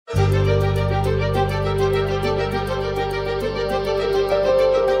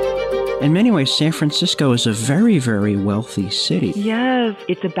In many ways, San Francisco is a very, very wealthy city. Yes,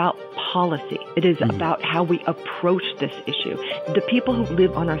 it's about policy. It is about how we approach this issue. The people who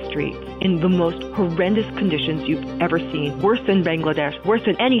live on our streets in the most horrendous conditions you've ever seen, worse than Bangladesh, worse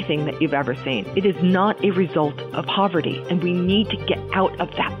than anything that you've ever seen. It is not a result of poverty, and we need to get out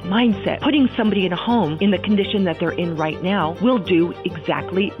of that mindset. Putting somebody in a home in the condition that they're in right now will do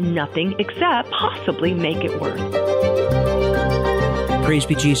exactly nothing except possibly make it worse. Praise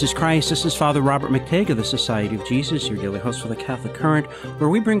be Jesus Christ. This is Father Robert McTague of the Society of Jesus, your daily host for the Catholic Current, where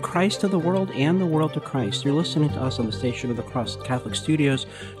we bring Christ to the world and the world to Christ. You're listening to us on the Station of the Cross Catholic Studios,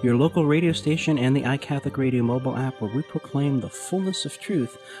 your local radio station, and the iCatholic Radio mobile app, where we proclaim the fullness of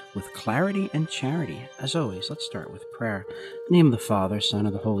truth with clarity and charity. As always, let's start with prayer. In the name of the Father, Son,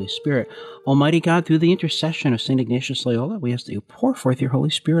 and the Holy Spirit. Almighty God, through the intercession of St. Ignatius Loyola, we ask that you pour forth your Holy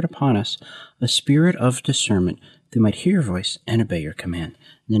Spirit upon us, a spirit of discernment, that we might hear your voice and obey your command.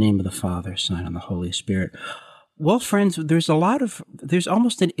 In the name of the Father, Son, and the Holy Spirit. Well, friends, there's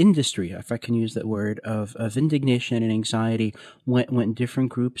almost an industry, if I can use that word, of indignation and anxiety when different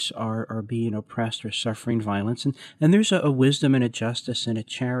groups are being oppressed or suffering violence. And there's a wisdom and a justice and a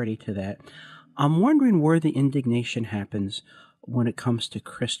charity to that. I'm wondering where the indignation happens when it comes to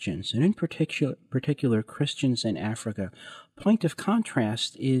Christians, and in particular Christians in Africa. Point of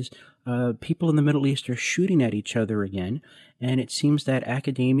contrast is people in the Middle East are shooting at each other again, and it seems that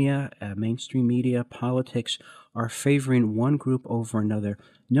academia, mainstream media, politics are favoring one group over another.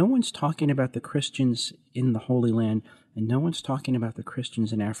 No one's talking about the Christians in the Holy Land, and no one's talking about the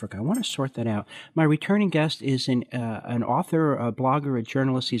Christians in Africa. I want to sort that out. My returning guest is an author, a blogger, a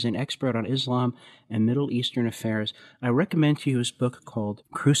journalist. He's an expert on Islam and Middle Eastern affairs. I recommend to you his book called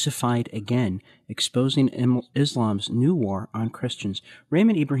Crucified Again, Exposing Islam's New War on Christians.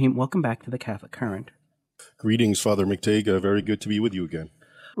 Raymond Ibrahim, welcome back to the Catholic Current. Greetings, Father McTague. Very good to be with you again.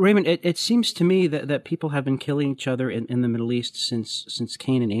 Raymond, it seems to me that people have been killing each other in the Middle East since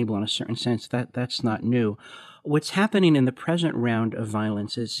Cain and Abel. In a certain sense, that's not new. What's happening in the present round of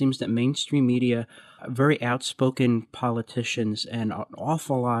violence, it seems that mainstream media, very outspoken politicians, and an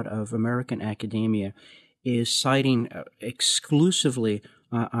awful lot of American academia is citing exclusively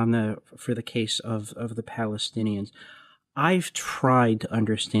for the case of the Palestinians. I've tried to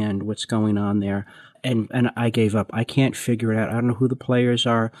understand what's going on there, and I gave up. I can't figure it out. I don't know who the players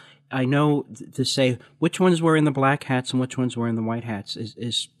are. I know to say which ones were in the black hats and which ones were in the white hats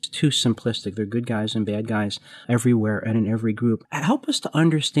is too simplistic. They're good guys and bad guys everywhere and in every group. Help us to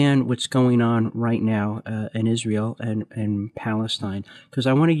understand what's going on right now in Israel and Palestine, because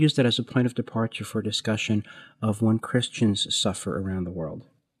I want to use that as a point of departure for discussion of when Christians suffer around the world.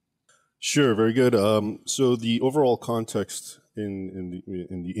 Sure, very good. So the overall context in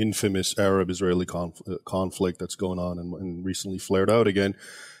the infamous Arab-Israeli conflict that's going on and recently flared out again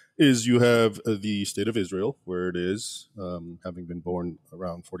is you have the state of Israel, where it is, having been born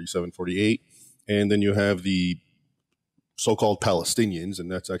around 47, 48, and then you have the so-called Palestinians,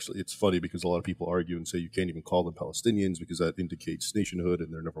 and that's actually, it's funny because a lot of people argue and say you can't even call them Palestinians because that indicates nationhood,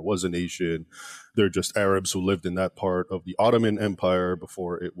 and there never was a nation. They're just Arabs who lived in that part of the Ottoman Empire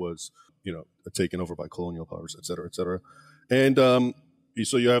before it was, taken over by colonial powers, et cetera, et cetera. And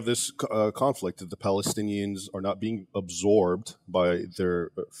so you have this conflict that the Palestinians are not being absorbed by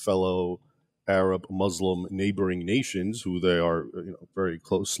their fellow Arab Muslim neighboring nations who they are very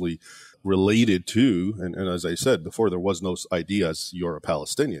closely related to. And as I said before, there was no idea as you're a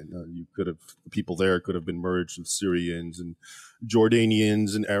Palestinian. People there could have been merged with Syrians and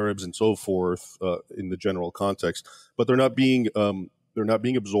Jordanians and Arabs and so forth in the general context, but they're not being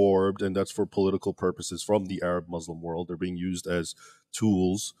absorbed, and that's for political purposes from the Arab Muslim world. They're being used as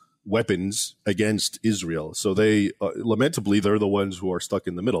tools, weapons against Israel. So they, lamentably, they're the ones who are stuck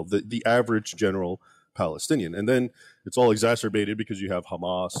in the middle, the average general Palestinian. And then it's all exacerbated because you have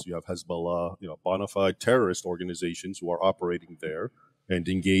Hamas, you have Hezbollah, bona fide terrorist organizations who are operating there and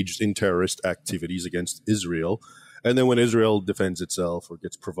engaged in terrorist activities against Israel. And then when Israel defends itself or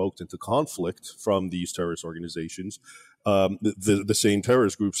gets provoked into conflict from these terrorist organizations, the same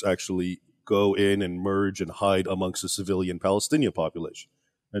terrorist groups actually go in and merge and hide amongst the civilian Palestinian population.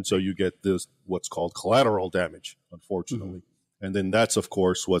 And so you get this, what's called collateral damage, unfortunately. Mm-hmm. And then that's, of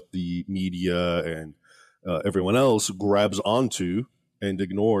course, what the media and everyone else grabs onto and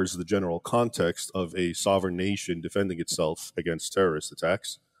ignores the general context of a sovereign nation defending itself against terrorist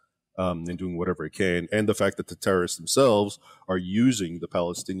attacks. And doing whatever it can, and the fact that the terrorists themselves are using the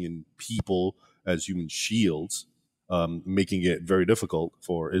Palestinian people as human shields, making it very difficult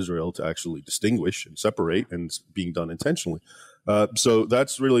for Israel to actually distinguish and separate, and it's being done intentionally. So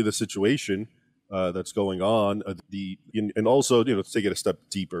that's really the situation that's going on. And also, to take it a step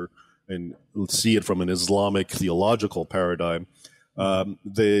deeper, and see it from an Islamic theological paradigm,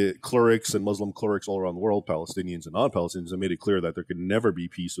 the clerics and Muslim clerics all around the world, Palestinians and non-Palestinians, have made it clear that there can never be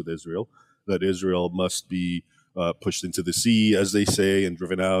peace with Israel, that Israel must be pushed into the sea, as they say, and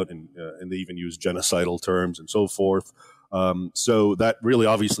driven out, and they even use genocidal terms and so forth. So that really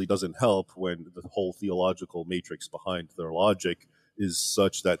obviously doesn't help when the whole theological matrix behind their logic is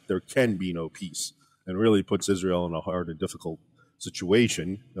such that there can be no peace, and really puts Israel in a hard and difficult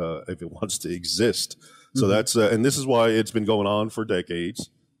situation if it wants to exist. So that's and this is why it's been going on for decades,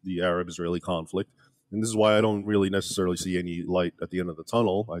 the Arab-Israeli conflict, and this is why I don't really necessarily see any light at the end of the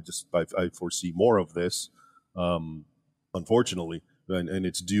tunnel. I foresee more of this, unfortunately, and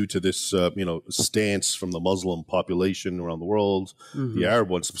it's due to this stance from the Muslim population around the world, the Arab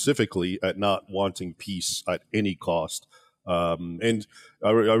one specifically, at not wanting peace at any cost. And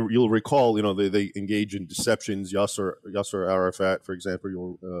you'll recall, they engage in deceptions. Yasser Arafat, for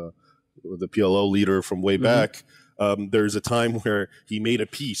example, the PLO leader from way back, there's a time where he made a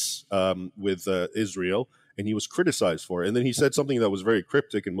peace with Israel, and he was criticized for it. And then he said something that was very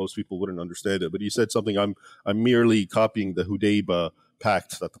cryptic, and most people wouldn't understand it. But he said something, I'm merely copying the Hudaybah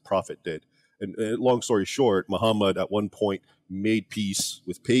pact that the Prophet did. And long story short, Muhammad at one point made peace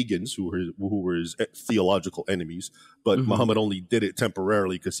with pagans who were his theological enemies, but Muhammad only did it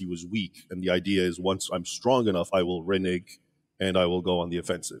temporarily because he was weak. And the idea is, once I'm strong enough, I will renege and I will go on the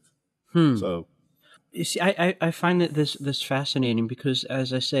offensive. So, you see, I find that this fascinating because,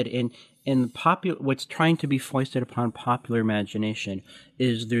 as I said, in what's trying to be foisted upon popular imagination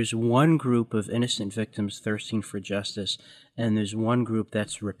is there's one group of innocent victims thirsting for justice, and there's one group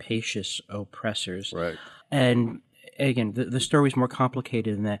that's rapacious oppressors. Right. And again, the story's more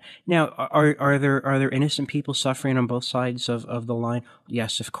complicated than that. Now, are there innocent people suffering on both sides of the line?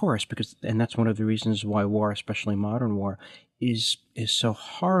 Yes, of course, and that's one of the reasons why war, especially modern war, is so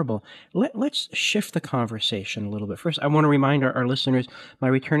horrible. Let's shift the conversation a little bit. First, I want to remind our listeners, my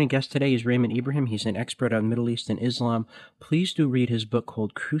returning guest today is Raymond Ibrahim. He's an expert on Middle East and Islam. Please do read his book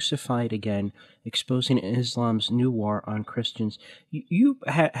called Crucified Again, Exposing Islam's New War on Christians. You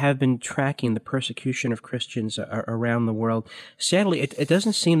have been tracking the persecution of Christians around the world. Sadly, it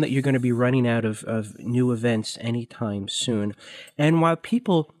doesn't seem that you're going to be running out of new events anytime soon. And while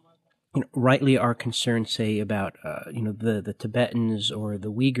people rightly are concerned, say, about the Tibetans or the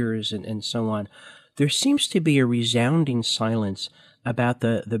Uyghurs and so on, there seems to be a resounding silence about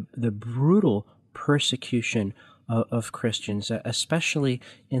the brutal persecution of Christians, especially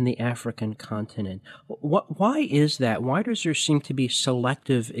in the African continent. Why is that? Why does there seem to be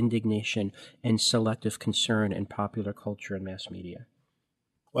selective indignation and selective concern in popular culture and mass media?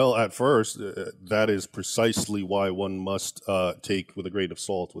 Well, at first, that is precisely why one must take with a grain of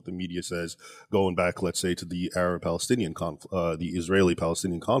salt what the media says, going back, let's say, to the Arab-Palestinian the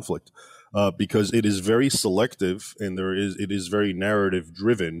Israeli-Palestinian conflict, because it is very selective and it is very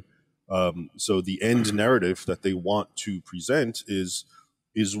narrative-driven. So the end narrative that they want to present is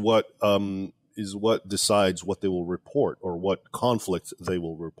what decides what they will report or what conflict they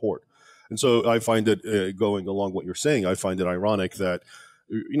will report. And so I find it, going along what you're saying, I find it ironic that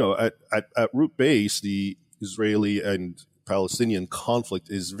at root base, the Israeli and Palestinian conflict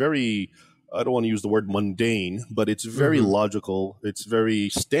is very, I don't want to use the word mundane, but it's very logical. It's very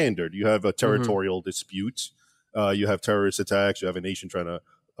standard. You have a territorial dispute. You have terrorist attacks. You have a nation trying to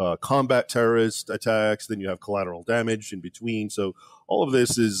combat terrorist attacks. Then you have collateral damage in between. So all of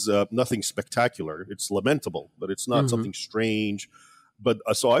this is nothing spectacular. It's lamentable, but it's not something strange. But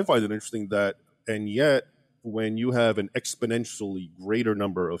so I find it interesting that, and yet, when you have an exponentially greater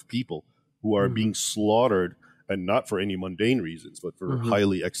number of people who are being slaughtered, and not for any mundane reasons, but for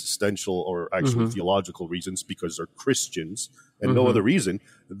highly existential or actually theological reasons, because they're Christians and no other reason,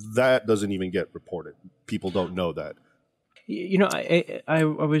 that doesn't even get reported. People don't know that. I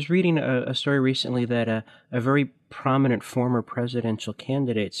was reading a story recently that a very prominent former presidential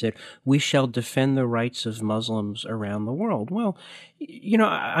candidate said, "We shall defend the rights of Muslims around the world." Well,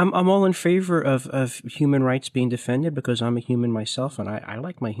 I'm all in favor of human rights being defended because I'm a human myself and I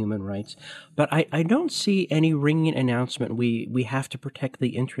like my human rights. But I don't see any ringing announcement. We have to protect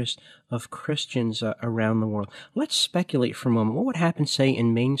the interests of Christians around the world. Let's speculate for a moment. What would happen, say,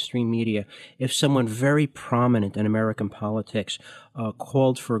 in mainstream media if someone very prominent in American politics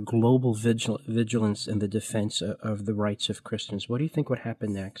called for global vigilance in the defense of the rights of Christians? What do you think would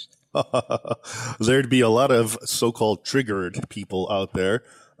happen next? There'd be a lot of so-called triggered people out there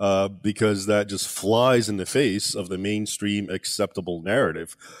because that just flies in the face of the mainstream acceptable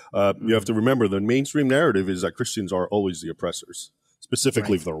narrative. You have to remember the mainstream narrative is that Christians are always the oppressors. It's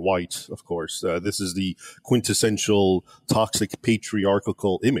specifically if they're white, of course. This is the quintessential toxic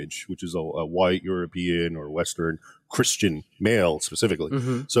patriarchal image, which is a white European or Western Christian male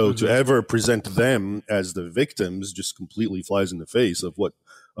specifically. So to ever present them as the victims just completely flies in the face of what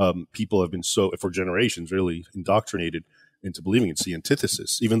people have been for generations really indoctrinated into believing. It's the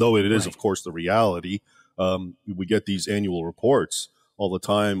antithesis, even though it is, of course, the reality. We get these annual reports all the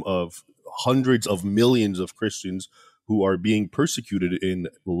time of hundreds of millions of Christians who are being persecuted in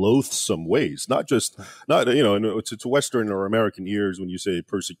loathsome ways. To Western or American ears, when you say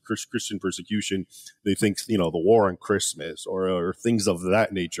Christian persecution, they think, the war on Christmas or things of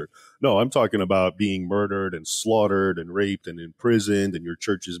that nature. No, I'm talking about being murdered and slaughtered and raped and imprisoned, and your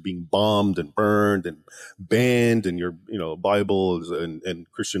churches being bombed and burned and banned, and your, Bibles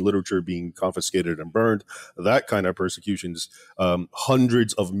and Christian literature being confiscated and burned. That kind of persecutions,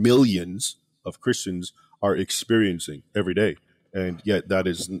 hundreds of millions of Christians are experiencing every day. And yet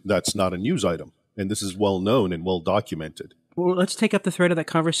that's not a news item. And this is well known and well documented. Well, let's take up the thread of that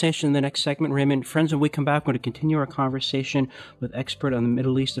conversation in the next segment, Raymond. Friends, when we come back, we're going to continue our conversation with expert on the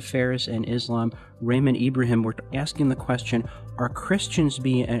Middle East affairs and Islam, Raymond Ibrahim. We're asking the question, are Christians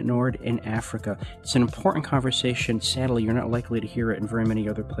being ignored in Africa? It's an important conversation. Sadly, you're not likely to hear it in very many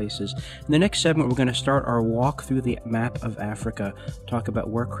other places. In the next segment, we're going to start our walk through the map of Africa, talk about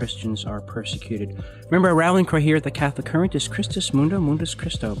where Christians are persecuted. Remember, our rallying cry here at the Catholic Current is Christus Mundo, Mundus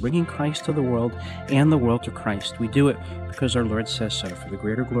Christo, bringing Christ to the world and the world to Christ. We do it because our Lord says so, for the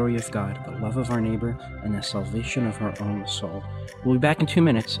greater glory of God, the love of our neighbor, and the salvation of our own soul. We'll be back in 2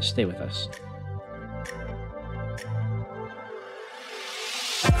 minutes. Stay with us.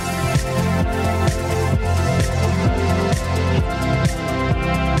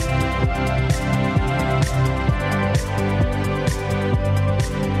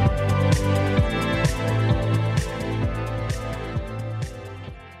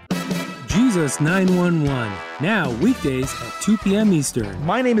 Jesus 911, now weekdays at 2 p.m. Eastern.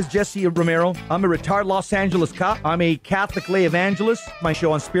 My name is Jesse Romero. I'm a retired Los Angeles cop. I'm a Catholic lay evangelist. My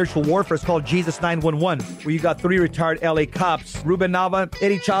show on spiritual warfare is called Jesus 911, where you got 3 retired LA cops, Ruben Nava,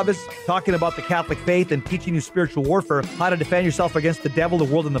 Eddie Chavez, talking about the Catholic faith and teaching you spiritual warfare, how to defend yourself against the devil, the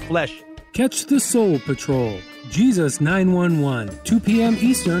world, and the flesh. Catch the Soul Patrol, Jesus 911, 2 p.m.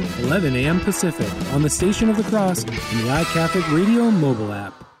 Eastern, 11 a.m. Pacific, on the Station of the Cross and the iCatholic Radio mobile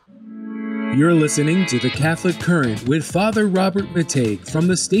app. You're listening to the Catholic Current with Father Robert Matej from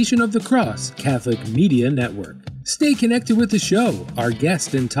the Station of the Cross Catholic Media Network. Stay connected with the show, our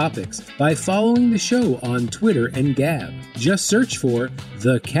guests and topics, by following the show on Twitter and Gab. Just search for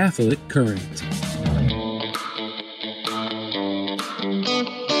The Catholic Current.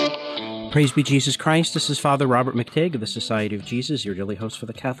 Praise be Jesus Christ. This is Father Robert Matej of the Society of Jesus, your daily host for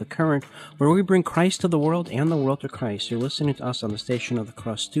the Catholic Current, where we bring Christ to the world and the world to Christ. You're listening to us on the Station of the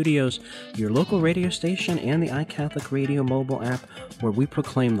Cross Studios, your local radio station, and the iCatholic Radio mobile app, where we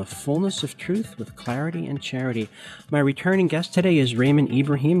proclaim the fullness of truth with clarity and charity. My returning guest today is Raymond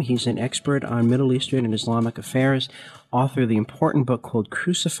Ibrahim. He's an expert on Middle Eastern and Islamic affairs, author of the important book called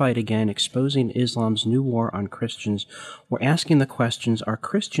Crucified Again, Exposing Islam's New War on Christians. We're asking the questions, are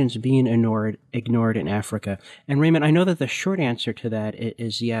Christians being ignored in Africa? And Raymond, I know that the short answer to that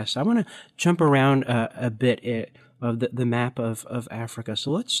is yes. I want to jump around a bit of the map of Africa.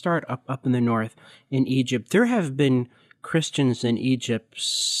 So let's start up in the north in Egypt. There have been Christians in Egypt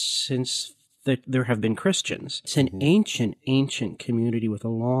since there have been Christians. It's an ancient community with a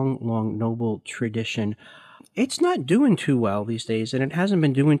long, noble tradition. It's not doing too well these days, and it hasn't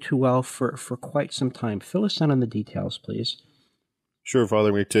been doing too well for quite some time. Fill us in on the details, please. Sure,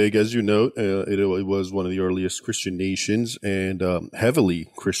 Father Matej. As you note, it was one of the earliest Christian nations, and heavily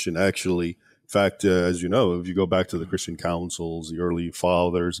Christian, actually. In fact, as you know, if you go back to the Christian councils, the early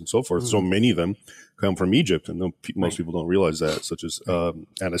fathers and so forth, so many of them come from Egypt, and most people don't realize that, such as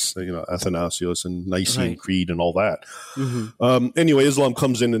Athanasius and Nicene Creed and all that. Anyway, Islam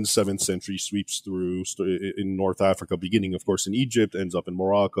comes in the 7th century, sweeps through in North Africa, beginning, of course, in Egypt, ends up in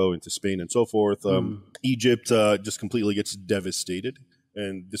Morocco, into Spain, and so forth. Egypt just completely gets devastated,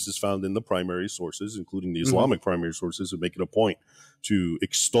 and this is found in the primary sources, including the Islamic primary sources, who make it a point to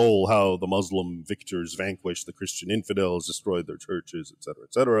extol how the Muslim victors vanquished the Christian infidels, destroyed their churches, etc.,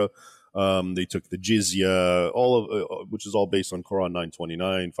 etc. They took the jizya, which is all based on Quran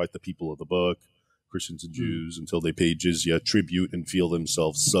 9:29, fight the people of the book, Christians and Jews, until they pay jizya, tribute, and feel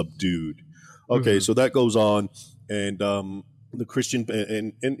themselves subdued. Okay, so that goes on, and the Christian,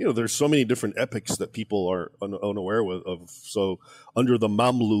 and there's so many different epics that people are unaware of. So under the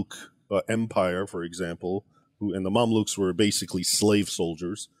Mamluk Empire, for example, and the Mamluks were basically slave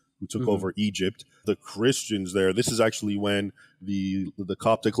soldiers who took over Egypt. The Christians there, this is actually when the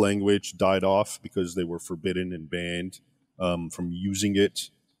Coptic language died off because they were forbidden and banned from using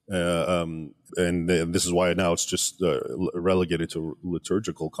it. And this is why now it's just relegated to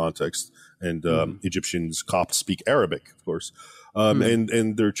liturgical context. And Egyptians, Copts, speak Arabic, of course.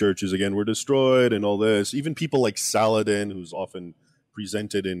 And their churches, again, were destroyed and all this. Even people like Saladin, who's often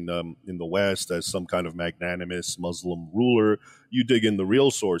presented in the West as some kind of magnanimous Muslim ruler, you dig in the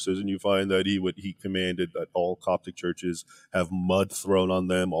real sources and you find that he commanded that all Coptic churches have mud thrown on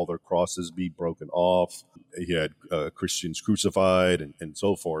them, all their crosses be broken off. He had Christians crucified and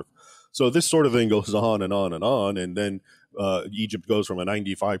so forth. So this sort of thing goes on and on and on. And then Egypt goes from a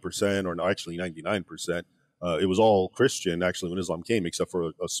 95% or actually 99%. It was all Christian, actually, when Islam came, except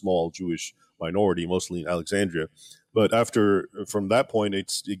for a small Jewish minority, mostly in Alexandria. But from that point,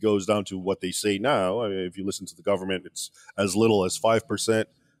 it goes down to what they say now. I mean, if you listen to the government, it's as little as 5%.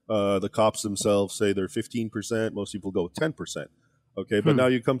 The Copts themselves say they're 15%. Most people go with 10%. Okay, but now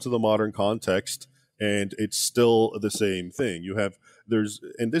you come to the modern context, and it's still the same thing.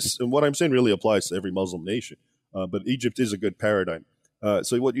 And what I'm saying really applies to every Muslim nation. But Egypt is a good paradigm.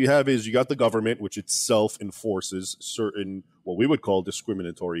 So what you have is you got the government, which itself enforces certain what we would call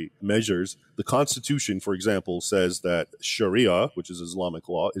discriminatory measures. The Constitution, for example, says that Sharia, which is Islamic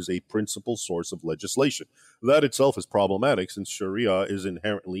law, is a principal source of legislation. That itself is problematic since Sharia is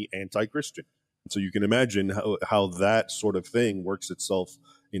inherently anti-Christian. So you can imagine how that sort of thing works itself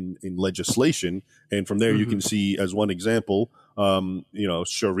in legislation. And from there, you can see, as one example,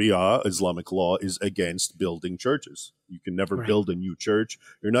 Sharia, Islamic law, is against building churches. You can never build a new church.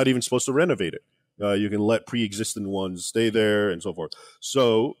 You're not even supposed to renovate it. You can let pre-existing ones stay there and so forth.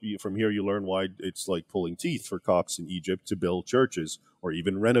 So from here, you learn why it's like pulling teeth for Copts in Egypt to build churches or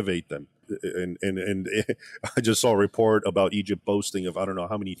even renovate them. And I just saw a report about Egypt boasting of I don't know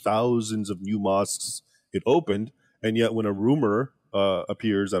how many thousands of new mosques it opened. And yet when a rumor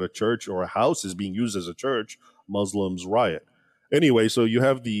appears that a church or a house is being used as a church, Muslims riot. Anyway, so you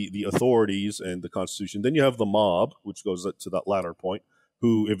have the authorities and the Constitution. Then you have the mob, which goes to that latter point,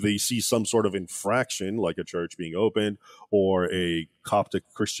 who, if they see some sort of infraction, like a church being opened or a Coptic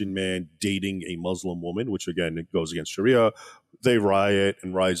Christian man dating a Muslim woman, which again, it goes against Sharia, they riot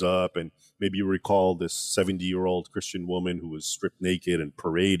and rise up. And maybe you recall this 70-year-old Christian woman who was stripped naked and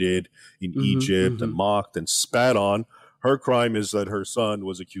paraded in Egypt and mocked and spat on. Her crime is that her son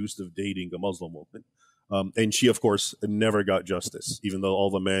was accused of dating a Muslim woman. And she, of course, never got justice, even though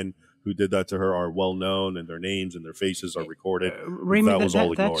all the men who did that to her are well known and their names and their faces are recorded. Raymond, that was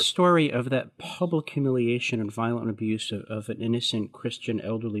all ignored. That story of that public humiliation and violent abuse of an innocent Christian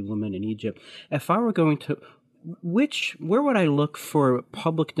elderly woman in Egypt, if I were going to, where would I look for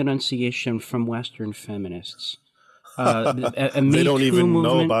public denunciation from Western feminists? They don't even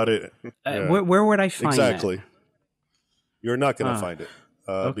know about it. Where would I find exactly. that? You're not going to find it.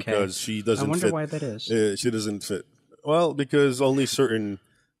 Because she doesn't fit. I wonder why that is. She doesn't fit. Well, because only certain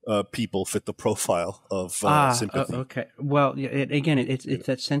people fit the profile of sympathy. Okay. Well, it's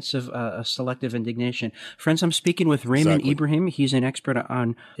that sense of a selective indignation. Friends, I'm speaking with Raymond Ibrahim. He's an expert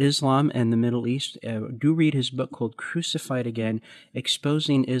on Islam and the Middle East. Do read his book called Crucified Again,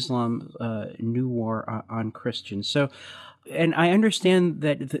 Exposing Islam's New War on Christians. So, and I understand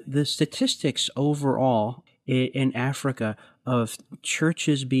that the statistics overall in Africa of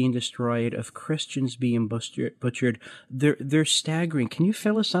churches being destroyed, of Christians being butchered, they're staggering. Can you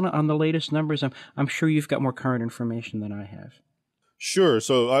fill us on the latest numbers? I'm sure you've got more current information than I have. Sure.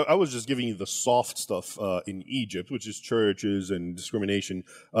 So I was just giving you the soft stuff in Egypt, which is churches and discrimination.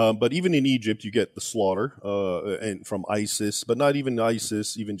 But even in Egypt, you get the slaughter and from ISIS, but not even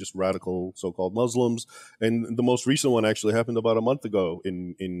ISIS, even just radical so-called Muslims. And the most recent one actually happened about a month ago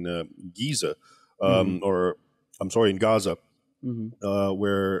in Giza, in Gaza.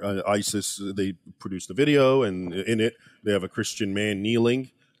 Where ISIS, they produced a video, and in it, they have a Christian man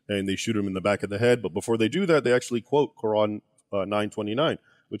kneeling, and they shoot him in the back of the head. But before they do that, they actually quote Quran 9:29,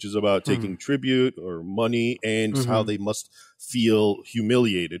 which is about taking tribute or money and how they must feel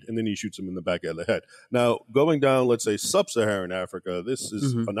humiliated. And then he shoots him in the back of the head. Now, going down, let's say, sub-Saharan Africa, this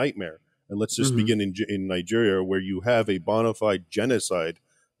is a nightmare. And let's just begin in Nigeria, where you have a bona fide genocide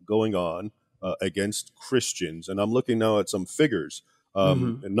going on against Christians, and I'm looking now at some figures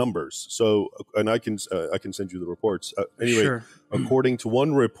and numbers. So, and I can send you the reports. Anyway, according to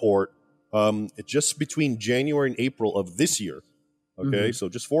one report, just between January and April of this year, so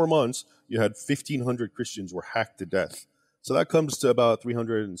just 4 months, you had 1,500 Christians were hacked to death. So that comes to about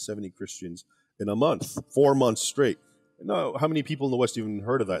 370 Christians in a month, 4 months straight. Now, how many people in the West even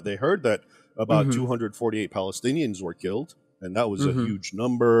heard of that? They heard that about 248 Palestinians were killed. and that was a huge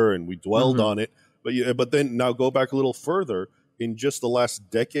number, and we dwelled on it. But then now go back a little further. In just the last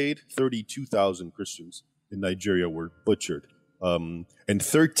decade, 32,000 Christians in Nigeria were butchered, and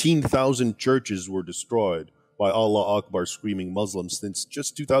 13,000 churches were destroyed by Allah Akbar screaming Muslims since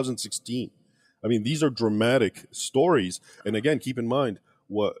just 2016. I mean, these are dramatic stories. And again, keep in mind,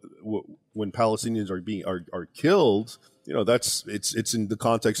 when Palestinians are killed, it's in the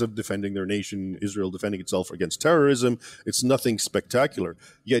context of defending their nation, Israel defending itself against terrorism. It's nothing spectacular.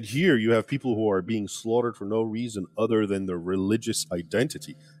 Yet here you have people who are being slaughtered for no reason other than their religious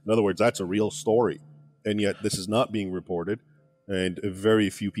identity. In other words, that's a real story. And yet this is not being reported, and very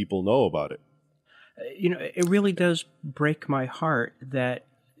few people know about it. It really does break my heart that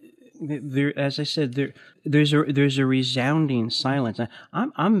there, as I said, there's a resounding silence.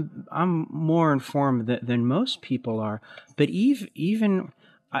 I'm more informed than most people are, but even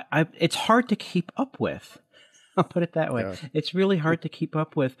it's hard to keep up with. I'll put it that way. Yeah. It's really hard to keep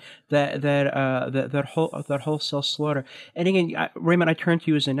up with that wholesale slaughter. And again, Raymond, I turn to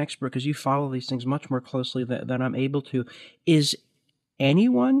you as an expert because you follow these things much more closely than I'm able to. Is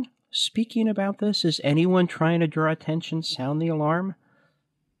anyone speaking about this? Is anyone trying to draw attention, sound the alarm?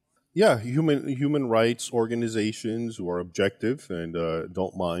 Yeah, human rights organizations who are objective and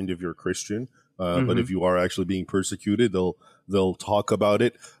don't mind if you're a Christian, but if you are actually being persecuted, they'll talk about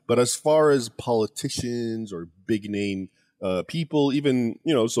it. But as far as politicians or big name people, even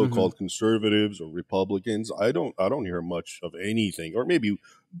so-called conservatives or Republicans, I don't hear much of anything. Or maybe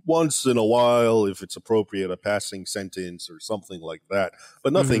once in a while, if it's appropriate, a passing sentence or something like that.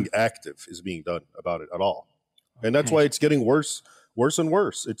 But nothing active is being done about it at all, and that's why it's getting worse and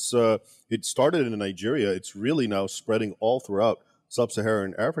worse. It started in Nigeria. It's really now spreading all throughout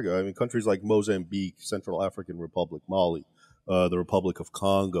sub-Saharan Africa. I mean, countries like Mozambique, Central African Republic, Mali, the Republic of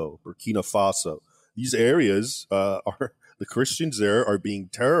Congo, Burkina Faso. These areas the Christians there are being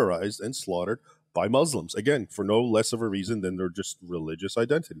terrorized and slaughtered by Muslims, again, for no less of a reason than their just religious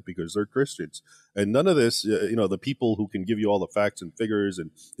identity, because they're Christians. And none of this, the people who can give you all the facts and figures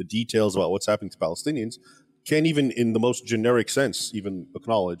and the details about what's happening to Palestinians can't even, in the most generic sense, even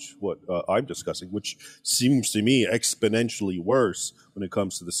acknowledge what I'm discussing, which seems to me exponentially worse when it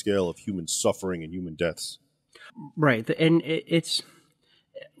comes to the scale of human suffering and human deaths. Right, and it's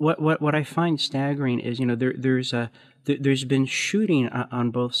what I find staggering is there's been shooting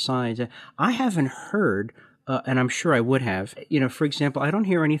on both sides. I haven't heard, and I'm sure I would have. For example, I don't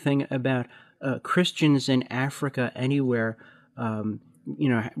hear anything about Christians in Africa anywhere,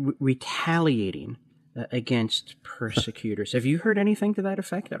 retaliating against persecutors. Have you heard anything to that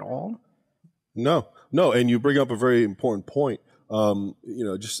effect at all? No. And you bring up a very important point.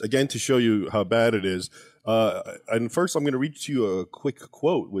 Just again to show you how bad it is. And first, I'm going to read to you a quick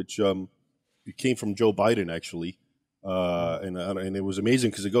quote, which it came from Joe Biden, actually, and it was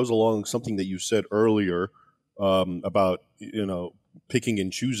amazing because it goes along something that you said earlier about picking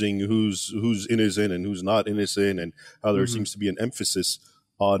and choosing who's innocent and who's not innocent, and how there seems to be an emphasis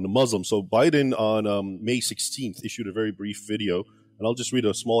on Muslims. So Biden on May 16th issued a very brief video, and I'll just read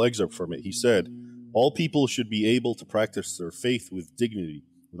a small excerpt from it. He said, "All people should be able to practice their faith with dignity,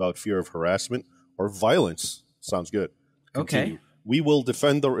 without fear of harassment or violence." Sounds good. Continue. Okay. We will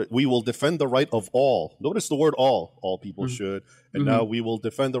defend the right of all. Notice the word all. All people should. And now we will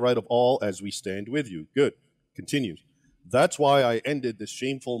defend the right of all as we stand with you. Good. Continue. That's why I ended this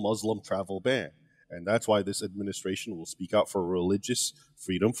shameful Muslim travel ban. And that's why this administration will speak out for religious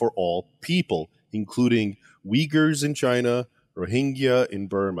freedom for all people, including Uyghurs in China, Rohingya in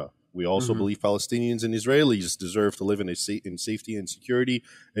Burma. We also believe Palestinians and Israelis deserve to live in safety and security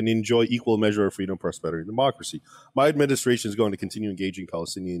and enjoy equal measure of freedom, prosperity, and democracy. My administration is going to continue engaging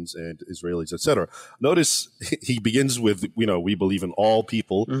Palestinians and Israelis, etc. Notice he begins with, we believe in all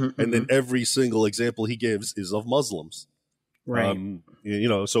people, and then every single example he gives is of Muslims. Right.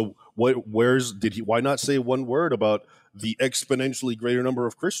 So why not say one word about the exponentially greater number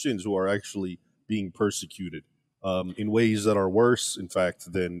of Christians who are actually being persecuted in ways that are worse, in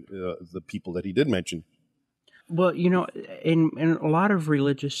fact, than the people that he did mention? Well, in a lot of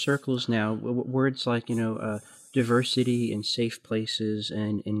religious circles now, words like, diversity and safe places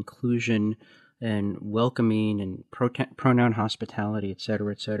and inclusion and welcoming and pronoun hospitality, et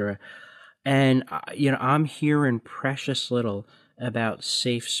cetera, and, I'm hearing precious little about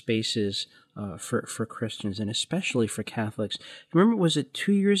safe spaces for Christians and especially for Catholics. Remember, was it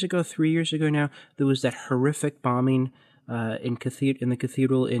 2 years ago, 3 years ago now, there was that horrific bombing in the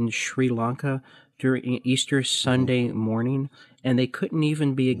cathedral in Sri Lanka during Easter Sunday morning, and they couldn't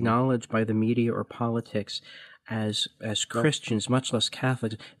even be acknowledged by the media or politics as Christians, much less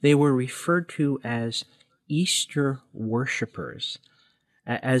Catholics. They were referred to as Easter worshipers,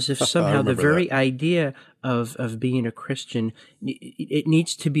 as if somehow the very idea of being a Christian, it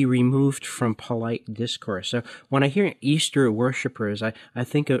needs to be removed from polite discourse. So when I hear Easter worshipers, I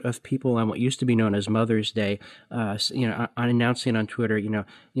think of people on what used to be known as Mother's Day, announcing on Twitter,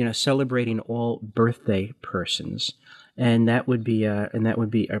 celebrating all birthday persons. And that would be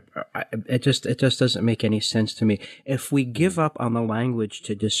it just doesn't make any sense to me. If we give up on the language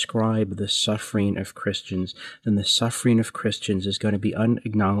to describe the suffering of Christians, then the suffering of Christians is going to be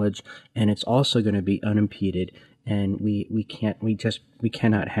unacknowledged, and it's also going to be unimpeded. And we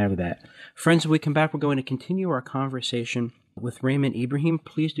cannot have that. Friends, when we come back, we're going to continue our conversation with Raymond Ibrahim.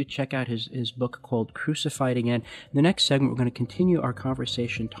 Please do check out his book called Crucified Again. In the next segment, we're going to continue our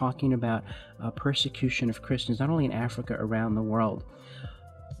conversation talking about persecution of Christians, not only in Africa, around the world.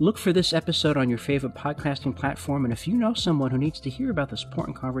 Look for this episode on your favorite podcasting platform, and if you know someone who needs to hear about this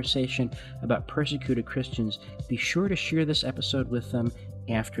important conversation about persecuted Christians, be sure to share this episode with them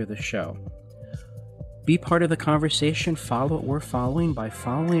after the show. Be part of the conversation. Follow what we're following by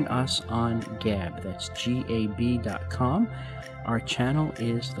following us on Gab. That's gab.com. Our channel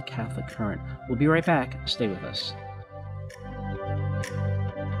is The Catholic Current. We'll be right back. Stay with us.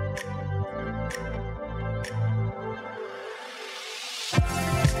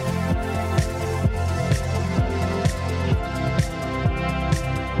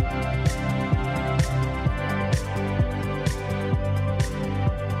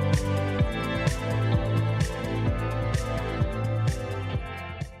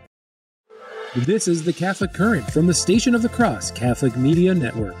 This is The Catholic Current from the Station of the Cross Catholic Media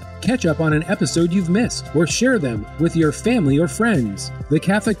Network. Catch up on an episode you've missed or share them with your family or friends. The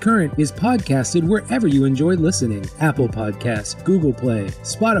Catholic Current is podcasted wherever you enjoy listening. Apple Podcasts, Google Play,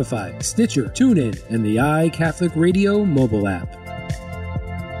 Spotify, Stitcher, TuneIn, and the iCatholic Radio mobile app.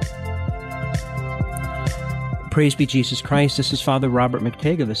 Praise be Jesus Christ. This is Father Robert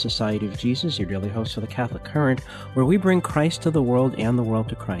McTague of the Society of Jesus, your daily host for the Catholic Current, where we bring Christ to the world and the world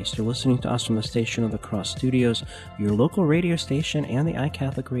to Christ. You're listening to us from the Station of the Cross Studios, your local radio station, and the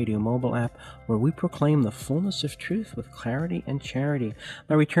iCatholic Radio mobile app, where we proclaim the fullness of truth with clarity and charity.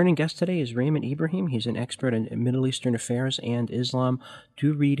 My returning guest today is Raymond Ibrahim. He's an expert in Middle Eastern affairs and Islam.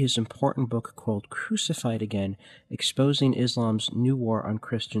 Do read his important book called Crucified Again, Exposing Islam's New War on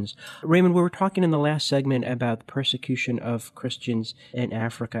Christians. Raymond, we were talking in the last segment about the persecution of Christians in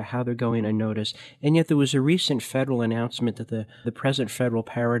Africa, how they're going unnoticed, and yet there was a recent federal announcement that the present federal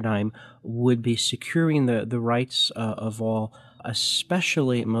paradigm would be securing the rights of all,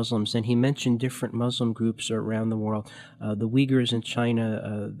 especially Muslims. And he mentioned different Muslim groups around the world, the Uyghurs in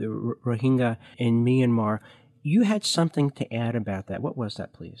China, the Rohingya in Myanmar. You had something to add about that. What was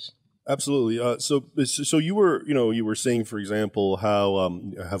that, please? Absolutely. So you were saying, for example, how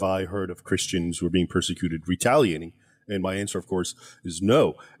have I heard of Christians who are being persecuted retaliating? And my answer, of course, is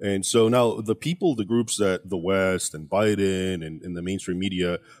no. And so now the groups that the West and Biden and the mainstream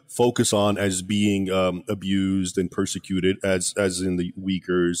media focus on as being abused and persecuted, as in the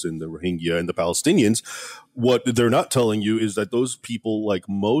Uyghurs and the Rohingya and the Palestinians, what they're not telling you is that those people, like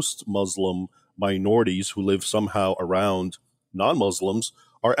most Muslim minorities who live somehow around non-Muslims,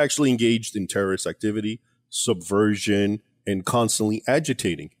 are actually engaged in terrorist activity, subversion, and constantly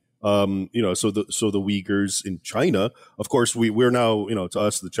agitating. So the Uyghurs in China, of course, we're now, to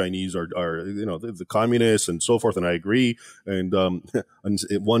us, the Chinese are the communists and so forth. And I agree. And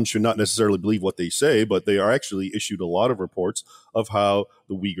one should not necessarily believe what they say, but they are actually issued a lot of reports of how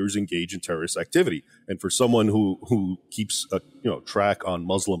the Uyghurs engage in terrorist activity. And for someone who keeps track on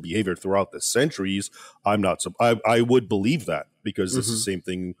Muslim behavior throughout the centuries, I would believe that, because this is the same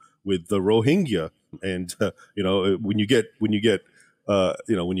thing with the Rohingya. And when you get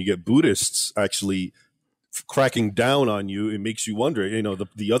Buddhists actually cracking down on you, it makes you wonder,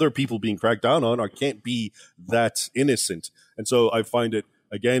 the other people being cracked down on can't be that innocent. And so I find it,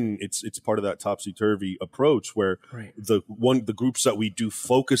 again, it's part of that topsy-turvy approach where the groups that we do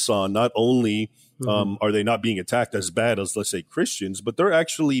focus on, not only are they not being attacked as bad as, let's say, Christians, but they're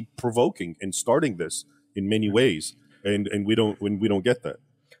actually provoking and starting this in many ways. And we don't get that.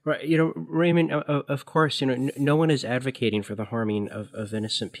 Right, Raymond. Of course, no one is advocating for the harming of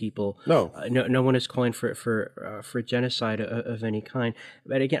innocent people. No, no one is calling for genocide of any kind.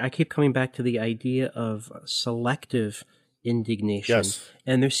 But again, I keep coming back to the idea of selective indignation, yes.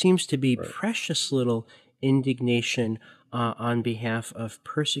 And there seems to be precious little indignation on behalf of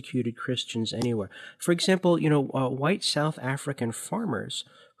persecuted Christians anywhere. For example, white South African farmers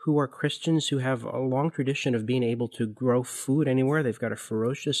who are Christians who have a long tradition of being able to grow food anywhere. They've got a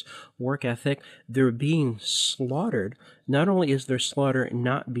ferocious work ethic. They're being slaughtered. Not only is their slaughter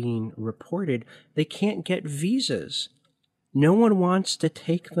not being reported, they can't get visas. No one wants to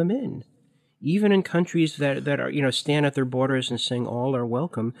take them in. Even in countries that are, stand at their borders and saying all are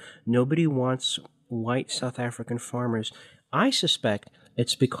welcome, nobody wants white South African farmers. I suspect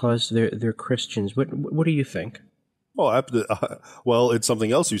it's because they're Christians. What do you think? Well, it's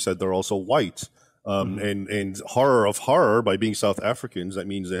something else you said. They're also white. And horror of horror, by being South Africans, that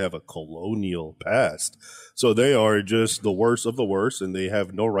means they have a colonial past. So they are just the worst of the worst, and they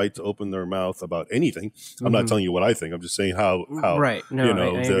have no right to open their mouth about anything. I'm not telling you what I think. I'm just saying how right. No, I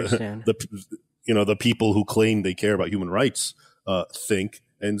understand. The people who claim they care about human rights think.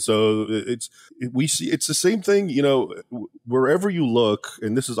 And so it's the same thing, wherever you look,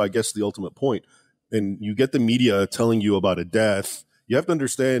 and this is, I guess, the ultimate point, and you get the media telling you about a death, you have to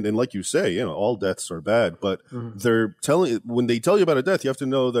understand, and like you say, all deaths are bad, but when they tell you about a death, you have to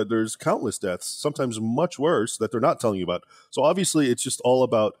know that there's countless deaths, sometimes much worse, that they're not telling you about. So obviously it's just all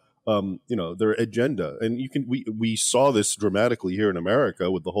about their agenda. And we saw this dramatically here in America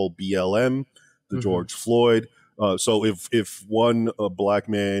with the whole BLM, the George Floyd. So if one black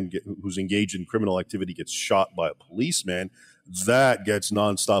man who's engaged in criminal activity gets shot by a policeman, that gets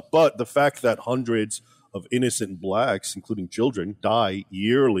nonstop. But the fact that hundreds of innocent blacks, including children, die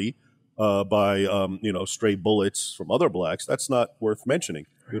yearly by stray bullets from other blacks, that's not worth mentioning.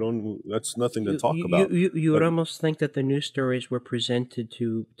 That's nothing to talk about. You would almost think that the news stories were presented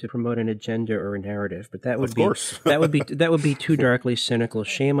to promote an agenda or a narrative, but that would that would be too darkly cynical.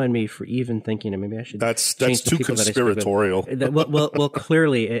 Shame on me for even thinking. Maybe I should. That's too conspiratorial. Well,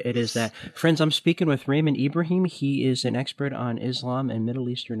 clearly it is that. Friends, I'm speaking with Raymond Ibrahim. He is an expert on Islam and Middle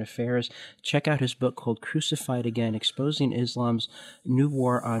Eastern affairs. Check out his book called "Crucified Again: Exposing Islam's New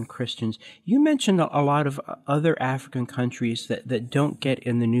War on Christians." You mentioned a lot of other African countries that don't get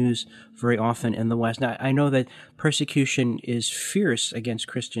in the news very often in the West. Now, I know that persecution is fierce against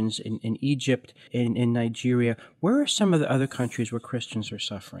Christians in Egypt, in Nigeria. Where are some of the other countries where Christians are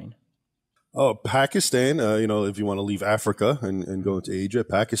suffering? Oh, Pakistan, if you want to leave Africa and go into Asia,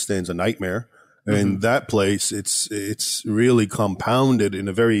 Pakistan's a nightmare. And that place, it's really compounded in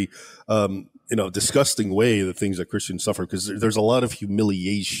a very, disgusting way, the things that Christians suffer, because there's a lot of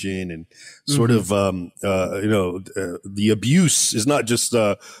humiliation and sort of, the abuse is not just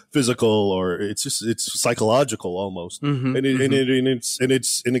physical, or it's psychological almost. And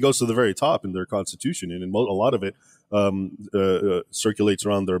it goes to the very top in their constitution. And a lot of it circulates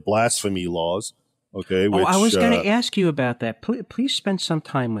around their blasphemy laws. Okay. I was going to ask you about that. Please spend some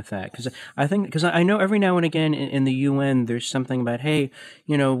time with that, because I know every now and again in the UN there's something about, hey,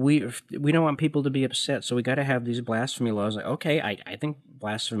 we don't want people to be upset, so we got to have these blasphemy laws. Like, okay, I think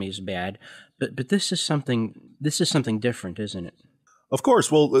blasphemy is bad, but this is something different, isn't it? Of course.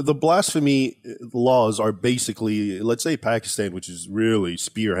 Well, the blasphemy laws are basically, let's say Pakistan, which is really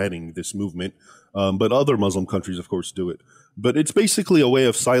spearheading this movement, but other Muslim countries, of course, do it. But it's basically a way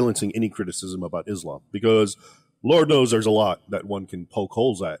of silencing any criticism about Islam, because Lord knows there's a lot that one can poke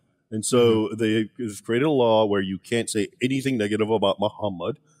holes at. And so they've created a law where you can't say anything negative about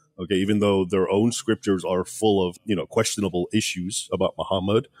Muhammad, okay, even though their own scriptures are full of, questionable issues about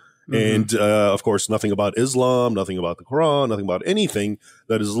Muhammad. And, of course, nothing about Islam, nothing about the Quran, nothing about anything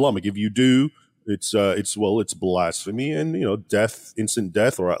that is Islamic. If you do, it's blasphemy and, death, instant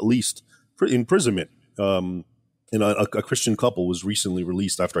death, or at least imprisonment. A Christian couple was recently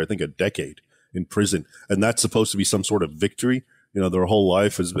released after, I think, a decade in prison. And that's supposed to be some sort of victory. Their whole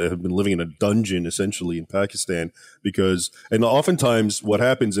life have been living in a dungeon, essentially, in Pakistan, and oftentimes what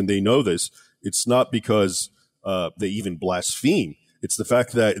happens, and they know this, it's not because they even blaspheme. It's the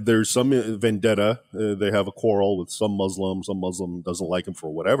fact that there's some vendetta. They have a quarrel with some Muslim doesn't like them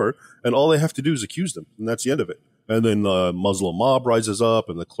for whatever. And all they have to do is accuse them. And that's the end of it. And then the Muslim mob rises up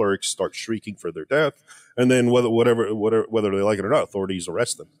and the clerics start shrieking for their death. And then whether they like it or not, authorities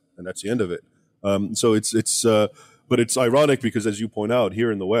arrest them. And that's the end of it. But it's ironic because, as you point out,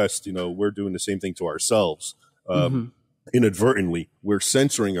 here in the West, we're doing the same thing to ourselves. Inadvertently, we're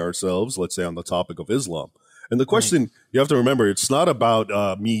censoring ourselves, let's say, on the topic of Islam. And the question you have to remember, it's not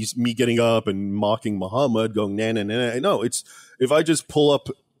about me getting up and mocking Muhammad, going na na na. No, it's if I just pull up,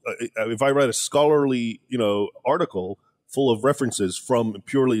 if I write a scholarly article full of references from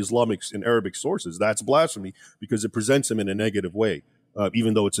purely Islamic and Arabic sources, that's blasphemy, because it presents him in a negative way,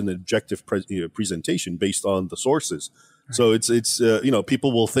 even though it's an objective presentation based on the sources. Right. So it's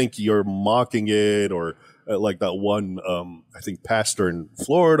people will think you're mocking it, or like that one I think pastor in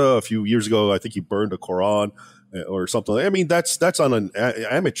Florida a few years ago, I think he burned a Quran or something. I mean, that's on an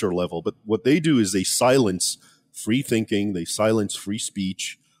amateur level, but what they do is they silence free thinking, they silence free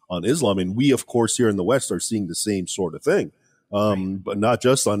speech on Islam, and we, of course, here in the West are seeing the same sort of thing, but not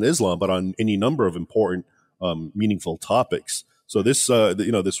just on Islam, but on any number of important, meaningful topics. So this,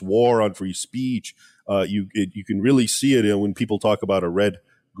 this war on free speech, you can really see it when people talk about a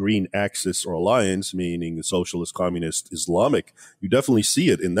red-green axis or alliance, meaning the socialist, communist, Islamic. You definitely see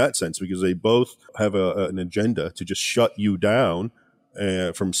it in that sense because they both have an agenda to just shut you down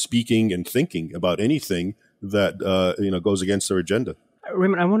from speaking and thinking about anything that goes against their agenda.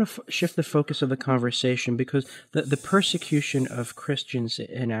 Raymond, I want to shift the focus of the conversation because the persecution of Christians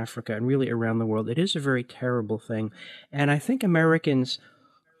in Africa and really around the world, it is a very terrible thing. And I think Americans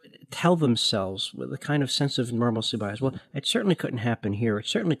tell themselves with a kind of sense of normalcy bias, well, it certainly couldn't happen here. It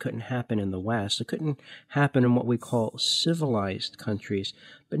certainly couldn't happen in the West. It couldn't happen in what we call civilized countries.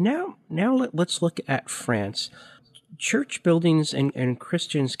 But now let's look at France. Church buildings and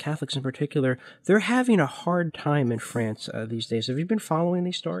Christians, Catholics in particular, they're having a hard time in France these days. Have you been following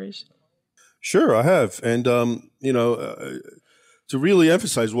these stories? Sure, I have. And, to really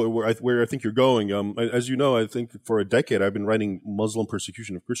emphasize where I think you're going, as you know, I think for a decade I've been writing Muslim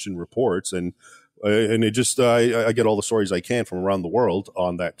persecution of Christian reports, and it just I get all the stories I can from around the world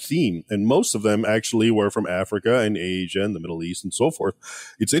on that theme, and most of them actually were from Africa and Asia and the Middle East and so forth.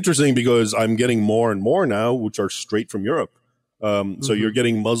 It's interesting because I'm getting more and more now, which are straight from Europe. So you're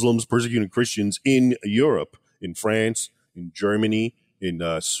getting Muslims persecuting Christians in Europe, in France, in Germany, in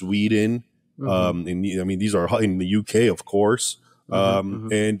Sweden. These are in the UK, of course.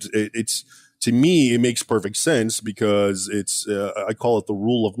 And it's, to me, it makes perfect sense because it's, I call it the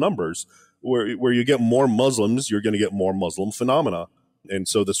rule of numbers, where you get more Muslims, you're going to get more Muslim phenomena. And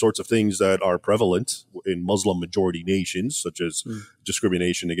so the sorts of things that are prevalent in Muslim majority nations, such as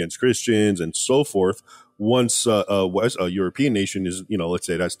discrimination against Christians and so forth, once a European nation is, let's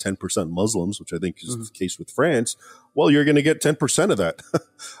say it has 10% Muslims, which I think is the case with France, well, you're going to get 10% of that.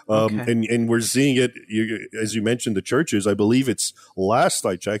 And we're seeing it, as you mentioned, the churches, I believe it's, last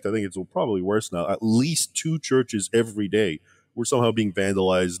I checked, I think it's probably worse now, at least 2 churches every day were somehow being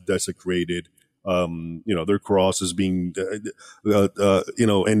vandalized, desecrated, their cross is being,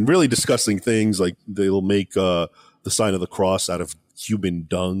 and really disgusting things like they'll make the sign of the cross out of human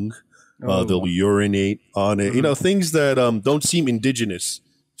dung. They'll urinate on it, things that don't seem indigenous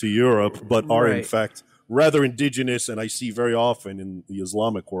to Europe, but are in fact rather indigenous, and I see very often in the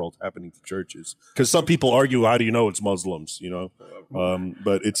Islamic world happening to churches. Because some people argue, how do you know it's Muslims,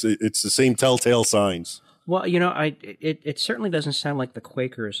 but it's the same telltale signs. Well, it certainly doesn't sound like the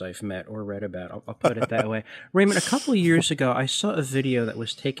Quakers I've met or read about. I'll put it that way. Raymond, a couple of years ago, I saw a video that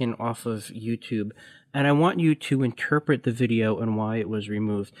was taken off of YouTube, and I want you to interpret the video and why it was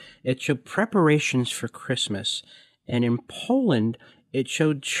removed. It showed preparations for Christmas, and in Poland, it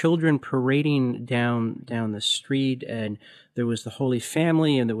showed children parading down the street, and there was the Holy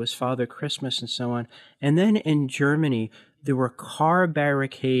Family, and there was Father Christmas, and so on. And then in Germany, there were car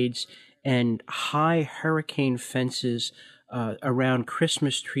barricades and high hurricane fences around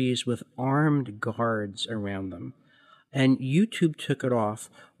Christmas trees with armed guards around them. And YouTube took it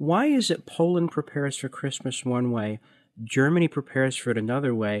off. Why is it Poland prepares for Christmas one way, Germany prepares for it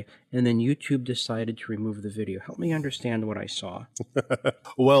another way, and then YouTube decided to remove the video? Help me understand what I saw.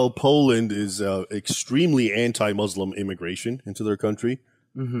 Well, Poland is extremely anti-Muslim immigration into their country.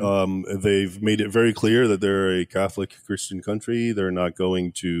 They've made it very clear that they're a Catholic Christian country. They're not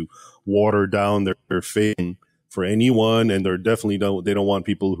going to water down their faith for anyone, and they don't want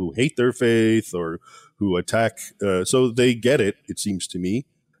people who hate their faith or who attack. So they get it seems to me.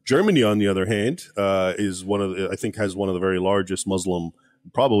 Germany, on the other hand, is has one of the very largest Muslim,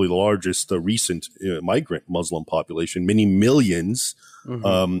 probably the largest recent migrant Muslim population, many millions.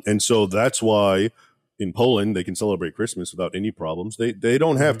 And so that's why in Poland, they can celebrate Christmas without any problems. They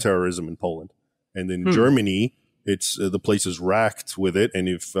don't have terrorism in Poland. And in Germany, it's the place is racked with it. And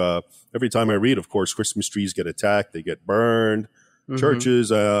if every time I read, of course, Christmas trees get attacked, they get burned.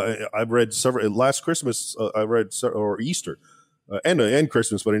 Churches, I've read several, last Christmas, or Easter, and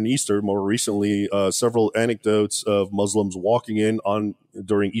Christmas, but in Easter, more recently, several anecdotes of Muslims walking in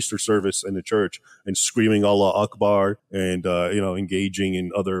during Easter service in the church and screaming Allah Akbar and, engaging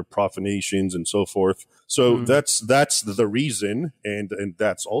in other profanations and so forth. So that's the reason. And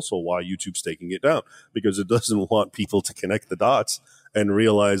that's also why YouTube's taking it down, because it doesn't want people to connect the dots and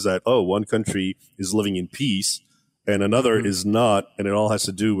realize that, one country is living in peace and another is not. And it all has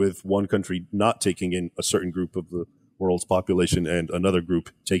to do with one country not taking in a certain group of the world's population and another group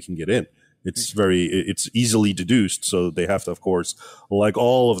taking it in. It's easily deduced. So they have to, of course, like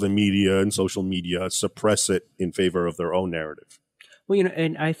all of the media and social media, suppress it in favor of their own narrative. Well,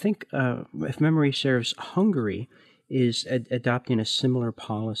 and I think, if memory serves, Hungary is adopting a similar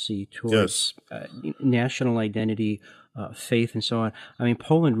policy towards national identity, faith, and so on. I mean,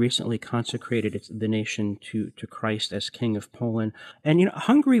 Poland recently consecrated the nation to Christ as King of Poland. And,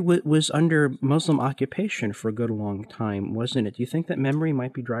 Hungary was under Muslim occupation for a good long time, wasn't it? Do you think that memory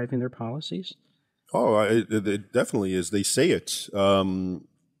might be driving their policies? Oh, it definitely is. They say it.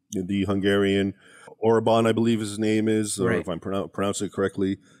 The Hungarian Orban, I believe his name is, or if I'm pronouncing it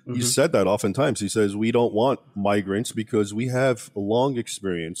correctly, he said that oftentimes. He says, we don't want migrants because we have a long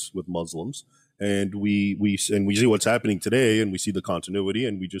experience with Muslims, and we see what's happening today, and we see the continuity,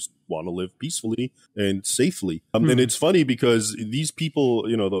 and we just want to live peacefully and safely. And it's funny because these people,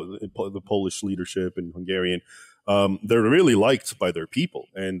 the Polish leadership and Hungarian, they're really liked by their people,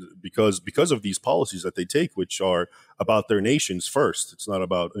 and because of these policies that they take, which are about their nations first. It's not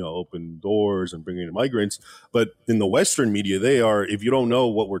about open doors and bringing in migrants, but in the Western media, they are. If you don't know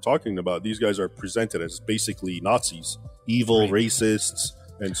what we're talking about, these guys are presented as basically Nazis, evil, racists,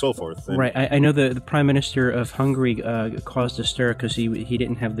 and so forth. And I know the Prime Minister of Hungary caused a stir because he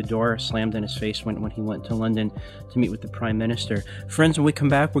didn't have the door slammed in his face when he went to London to meet with the Prime Minister. Friends, when we come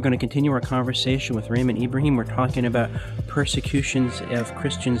back, we're going to continue our conversation with Raymond Ibrahim. We're talking about persecutions of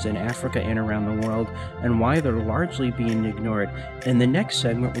Christians in Africa and around the world and why they're largely being ignored. In the next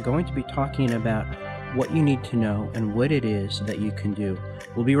segment, we're going to be talking about what you need to know and what it is that you can do.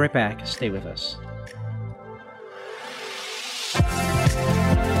 We'll be right back. Stay with us.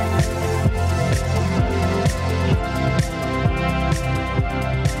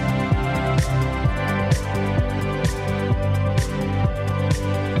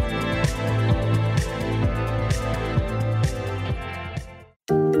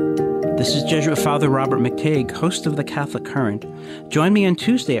 This is Jesuit Father Robert McTague, host of The Catholic Current. Join me on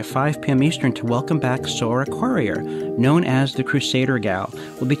Tuesday at 5 p.m. Eastern to welcome back Sora Quarrier, known as the Crusader Gal.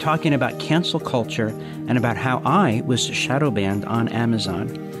 We'll be talking about cancel culture and about how I was shadow banned on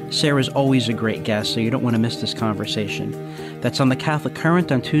Amazon. Sarah's always a great guest, so you don't want to miss this conversation. That's on The Catholic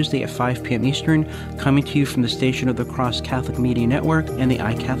Current on Tuesday at 5 p.m. Eastern, coming to you from the Station of the Cross Catholic Media Network and the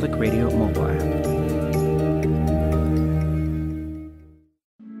iCatholic Radio mobile app.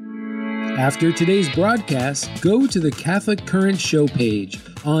 After today's broadcast, go to the Catholic Current show page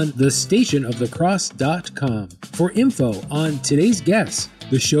on thestationofthecross.com for info on today's guests,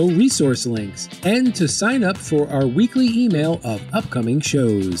 the show resource links, and to sign up for our weekly email of upcoming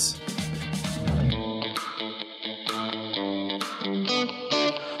shows.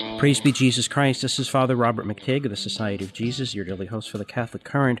 Praise be Jesus Christ. This is Father Robert McTague of the Society of Jesus, your daily host for the Catholic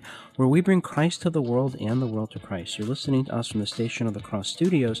Current, where we bring Christ to the world and the world to Christ. You're listening to us from the Station of the Cross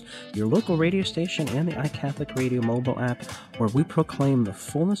Studios, your local radio station, and the iCatholic Radio mobile app, where we proclaim the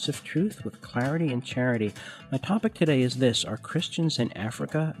fullness of truth with clarity and charity. My topic today is this: are Christians in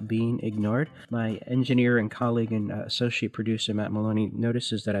Africa being ignored? My engineer and colleague and associate producer, Matt Maloney,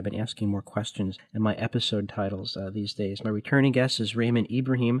 notices that I've been asking more questions in my episode titles these days. My returning guest is Raymond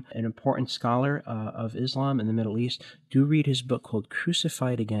Ibrahim, an important scholar of Islam in the Middle East. Do read his book called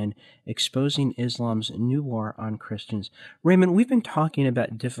Crucified Again, Exposing Islam's New War on Christians. Raymond, we've been talking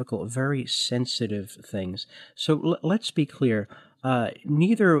about difficult, very sensitive things. So let's be clear.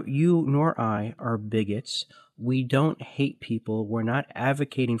 Neither you nor I are bigots. We don't hate people. We're not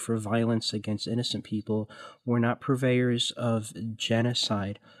advocating for violence against innocent people. We're not purveyors of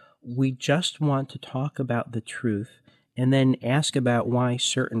genocide. We just want to talk about the truth and then ask about why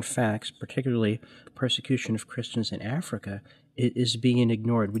certain facts, particularly persecution of Christians in Africa, is being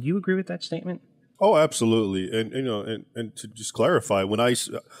ignored. Would you agree with that statement? Oh, absolutely. And and to just clarify,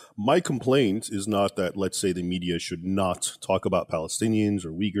 my complaint is not that, let's say, the media should not talk about Palestinians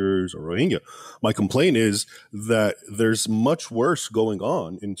or Uyghurs or Rohingya. My complaint is that there's much worse going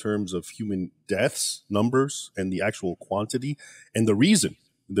on in terms of human deaths, numbers, and the actual quantity, and the reason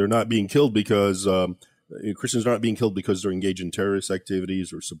they're not being killed because Christians are not being killed because they're engaged in terrorist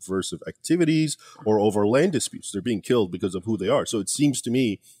activities or subversive activities or over land disputes. They're being killed because of who they are. So it seems to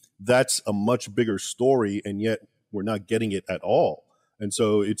me that's a much bigger story, and yet we're not getting it at all. And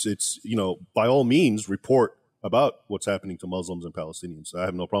so it's by all means, report about what's happening to Muslims and Palestinians. I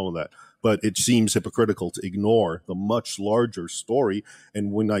have no problem with that. But it seems hypocritical to ignore the much larger story.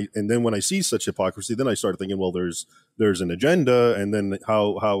 And then when I see such hypocrisy, then I start thinking, well, there's an agenda, and then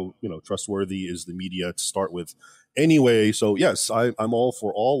how trustworthy is the media to start with anyway. So yes, I'm all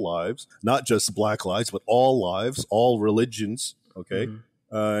for all lives, not just Black lives, but all lives, all religions. Okay.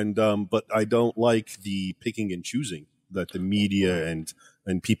 Mm-hmm. But I don't like the picking and choosing that the media and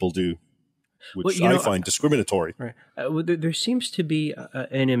people do. which I find discriminatory. Right. Well, there seems to be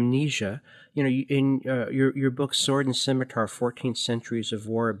an amnesia. In your book, Sword and Scimitar, 14 Centuries of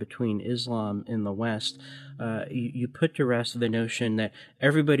War Between Islam and the West, you put to rest the notion that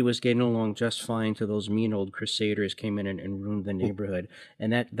everybody was getting along just fine till those mean old crusaders came in and ruined the neighborhood.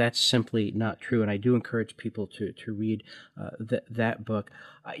 And that's simply not true. And I do encourage people to read that book.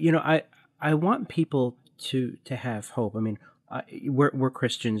 I want people to have hope. I mean, we're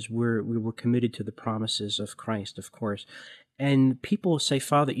Christians. We're committed to the promises of Christ, of course. And people say,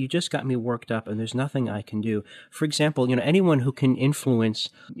 Father, you just got me worked up and there's nothing I can do. For example, anyone who can influence,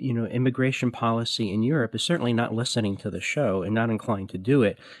 immigration policy in Europe is certainly not listening to the show and not inclined to do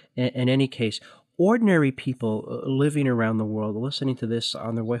it. In any case, ordinary people living around the world, listening to this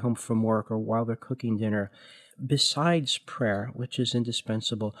on their way home from work or while they're cooking dinner, besides prayer, which is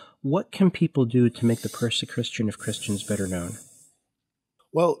indispensable, what can people do to make the persecution of Christians better known?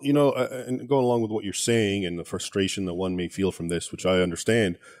 Well, and going along with what you're saying and the frustration that one may feel from this, which I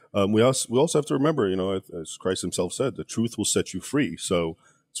understand, we also have to remember, as Christ himself said, the truth will set you free. So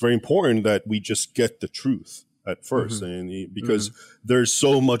it's very important that we just get the truth at first, because there's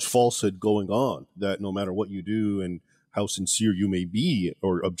so much falsehood going on that no matter what you do and how sincere you may be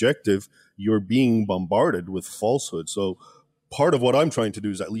or objective, you're being bombarded with falsehood. So part of what I'm trying to do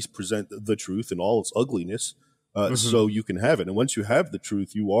is at least present the truth in all its ugliness, so you can have it. And once you have the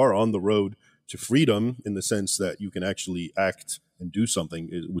truth, you are on the road to freedom in the sense that you can actually act and do something,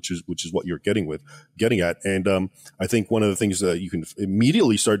 which is what you're getting at. And I think one of the things that you can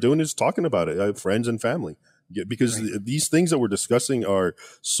immediately start doing is talking about it, friends and family, because these things that we're discussing are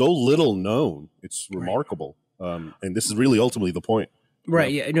so little known. It's remarkable. And this is really ultimately the point.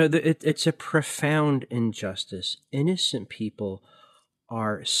 Right. Yeah. It's a profound injustice. Innocent people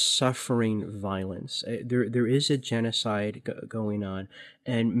are suffering violence. There is a genocide going on,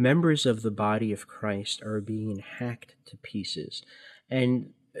 and members of the body of Christ are being hacked to pieces.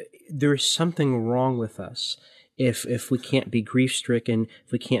 And there's something wrong with us if we can't be grief-stricken,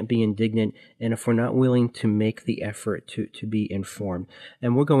 if we can't be indignant, and if we're not willing to make the effort to be informed.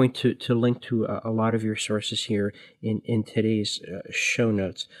 And we're going to link to a lot of your sources here in today's show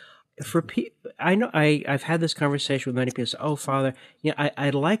notes. For I know I've had this conversation with many people. Say, "Oh, Father,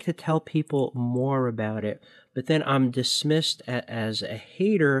 I'd like to tell people more about it, but then I'm dismissed as a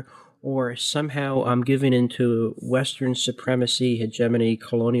hater, or somehow I'm given into Western supremacy, hegemony,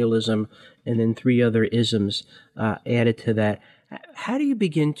 colonialism, and then 3 other isms added to that." How do you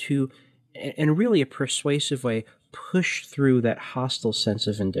begin to, in really a persuasive way, push through that hostile sense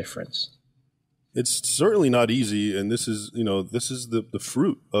of indifference? It's certainly not easy, and this is the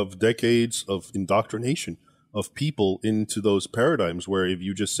fruit of decades of indoctrination of people into those paradigms where if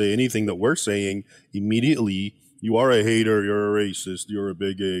you just say anything that we're saying, immediately you are a hater, you're a racist, you're a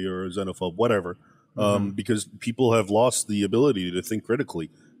bigot, you're a xenophobe, whatever, because people have lost the ability to think critically,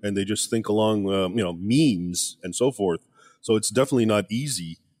 and they just think along means and so forth. So it's definitely not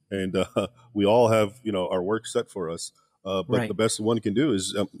easy, and we all have our work set for us. But the best one can do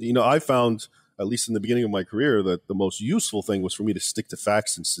is I found, at least in the beginning of my career, that the most useful thing was for me to stick to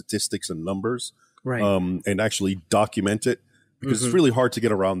facts and statistics and numbers, and actually document it, because it's really hard to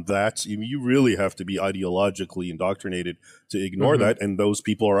get around that. You really have to be ideologically indoctrinated to ignore that, and those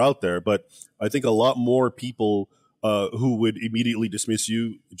people are out there. But I think a lot more people who would immediately dismiss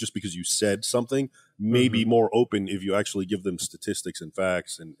you just because you said something may be more open if you actually give them statistics and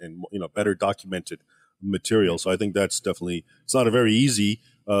facts and better documented material. So I think that's definitely, it's not a very easy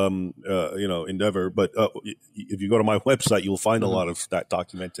endeavor, but if you go to my website, you'll find a lot of that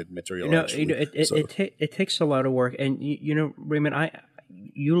documented material. It takes a lot of work, and Raymond,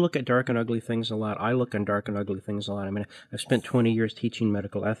 you look at dark and ugly things a lot. I look at dark and ugly things a lot. I mean, I've spent 20 years teaching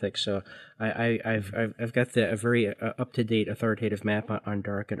medical ethics, so I've got a very up-to-date, authoritative map on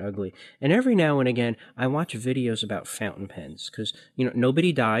dark and ugly. And every now and again, I watch videos about fountain pens, because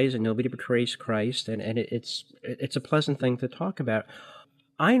nobody dies and nobody betrays Christ, and it's a pleasant thing to talk about.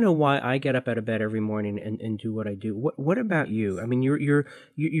 I know why I get up out of bed every morning and do what I do. What about you? I mean, you're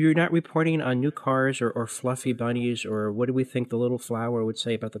not reporting on new cars or fluffy bunnies, or what do we think the little flower would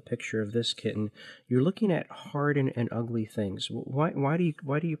say about the picture of this kitten? You're looking at hard and ugly things. Why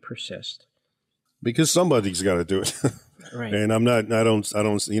do you persist? Because somebody's got to do it. Right. And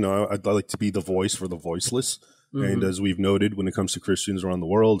I'd like to be the voice for the voiceless. And as we've noted, when it comes to Christians around the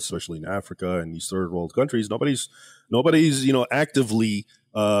world, especially in Africa and these third world countries, nobody's actively,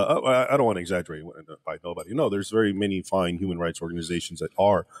 I don't want to exaggerate by nobody. No, there's very many fine human rights organizations that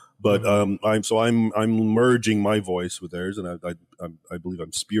are, but I'm merging my voice with theirs, and I believe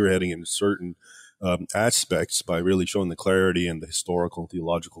I'm spearheading in certain aspects by really showing the clarity and the historical and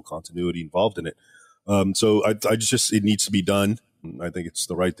theological continuity involved in it. So it needs to be done. I think it's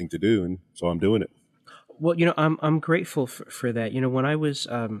the right thing to do, and so I'm doing it. Well, I'm grateful for that. When I was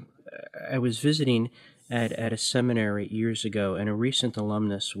visiting at a seminary years ago, and a recent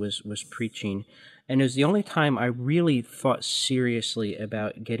alumnus was preaching, and it was the only time I really thought seriously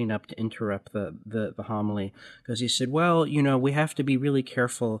about getting up to interrupt the homily, because he said, well, we have to be really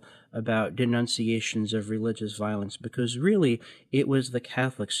careful about denunciations of religious violence, because really it was the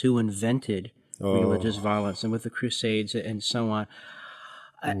Catholics who invented religious violence, and with the Crusades and so on.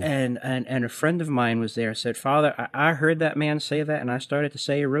 And a friend of mine was there, said, Father, I heard that man say that, and I started to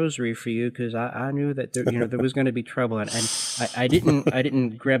say a rosary for you, because I knew that there was going to be trouble. And I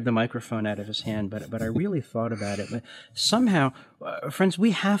didn't grab the microphone out of his hand, but I really thought about it. But somehow, friends, we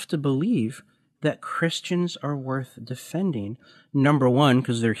have to believe that Christians are worth defending. Number one,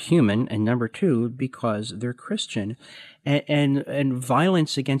 because they're human, and number two, because they're Christian. And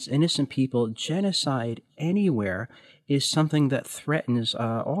violence against innocent people, genocide anywhere, is something that threatens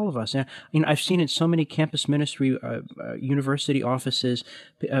all of us. I've seen in so many campus ministry, university offices,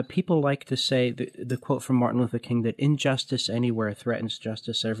 people like to say the quote from Martin Luther King that injustice anywhere threatens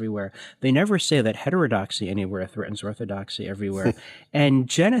justice everywhere. They never say that heterodoxy anywhere threatens orthodoxy everywhere. And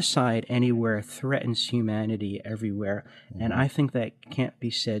genocide anywhere threatens humanity everywhere. And I think that can't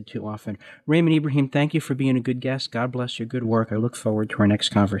be said too often. Raymond Ibrahim, thank you for being a good guest. God bless your good work. I look forward to our next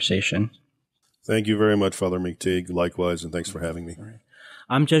conversation. Thank you very much, Father McTague. Likewise, and thanks for having me.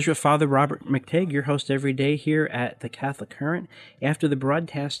 I'm Jesuit Father Robert McTague, your host every day here at the Catholic Current. After the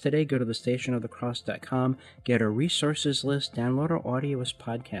broadcast today, go to thestationofthecross.com, get our resources list, download our audio as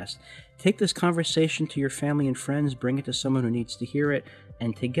podcast. Take this conversation to your family and friends, bring it to someone who needs to hear it,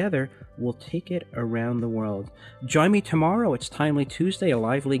 and together we'll take it around the world. Join me tomorrow. It's Timely Tuesday. A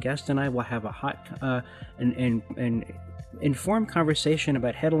lively guest and I will have a hot and informed conversation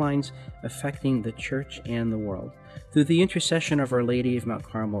about headlines affecting the church and the world. Through the intercession of Our Lady of Mount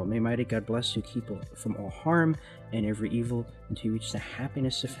Carmel, may mighty God bless you, keep from all harm and every evil, until you reach the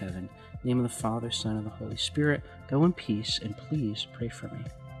happiness of heaven. In the name of the Father, Son, and the Holy Spirit, go in peace, and please pray for me.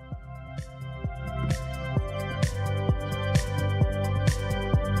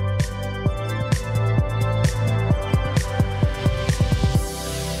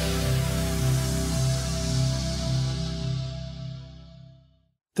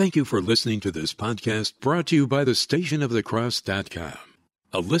 Thank you for listening to this podcast brought to you by thestationofthecross.com,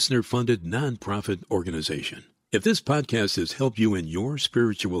 a listener-funded nonprofit organization. If this podcast has helped you in your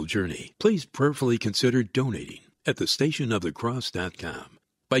spiritual journey, please prayerfully consider donating at thestationofthecross.com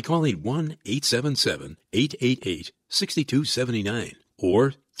by calling 1-877-888-6279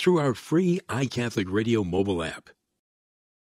 or through our free iCatholic Radio mobile app.